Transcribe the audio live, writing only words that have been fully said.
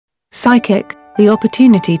Psychic, the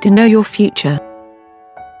opportunity to know your future.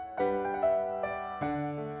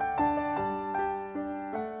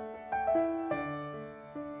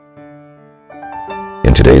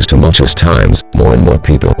 In today's tumultuous times, more and more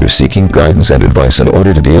people are seeking guidance and advice in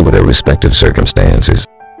order to deal with their respective circumstances.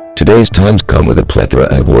 Today's times come with a plethora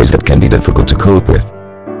of worries that can be difficult to cope with.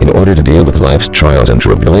 In order to deal with life's trials and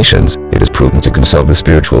tribulations, it is prudent to consult the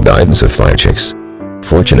spiritual guidance of psychics.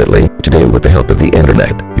 Fortunately, today with the help of the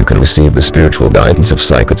internet, you can receive the spiritual guidance of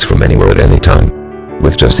psychics from anywhere at any time.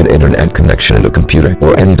 With just an internet connection and a computer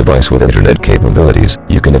or any device with internet capabilities,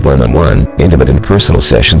 you can have one-on-one, intimate and personal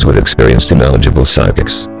sessions with experienced and knowledgeable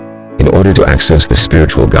psychics. In order to access the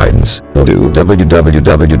spiritual guidance, go to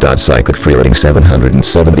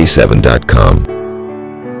www.psychicfreereading777.com.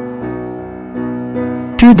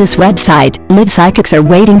 Through this website, live psychics are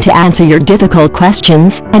waiting to answer your difficult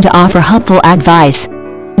questions and to offer helpful advice.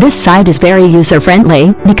 This site is very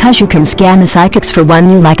user-friendly because you can scan the psychics for one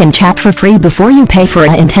you like and chat for free before you pay for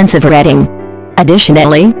an intensive reading.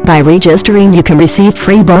 Additionally, by registering you can receive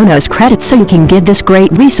free bonus credits so you can give this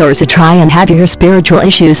great resource a try and have your spiritual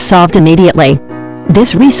issues solved immediately.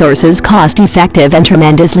 This resource is cost-effective and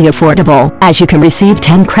tremendously affordable, as you can receive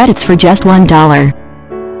 10 credits for just $1.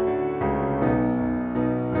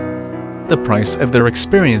 The price of their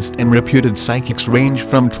experienced and reputed psychics range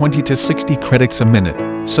from 20 to 60 credits a minute,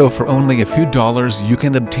 so for only a few dollars you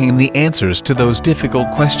can obtain the answers to those difficult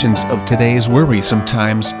questions of today's worrisome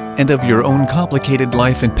times, and of your own complicated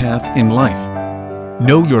life and path in life.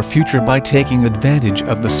 Know your future by taking advantage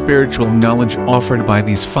of the spiritual knowledge offered by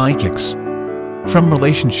these psychics. From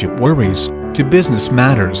relationship worries, to business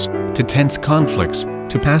matters, to tense conflicts,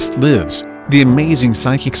 to past lives, the amazing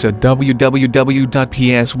psychics at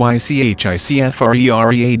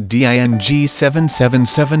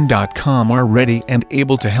www.psychicfreereading777.com are ready and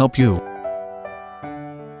able to help you.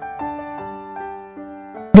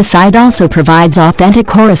 The site also provides authentic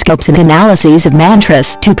horoscopes and analyses of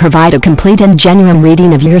mantras to provide a complete and genuine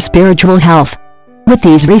reading of your spiritual health. With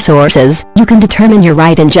these resources, you can determine your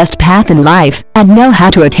right and just path in life, and know how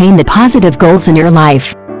to attain the positive goals in your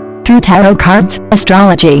life. Through tarot cards,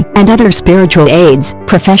 astrology, and other spiritual aids,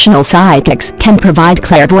 professional psychics can provide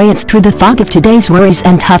clairvoyance through the fog of today's worries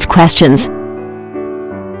and tough questions.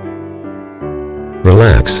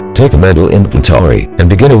 Relax, take a mental inventory, and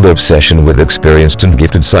begin a live session with experienced and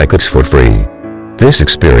gifted psychics for free. This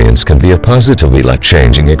experience can be a positively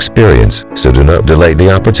life-changing experience, so do not delay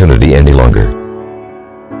the opportunity any longer.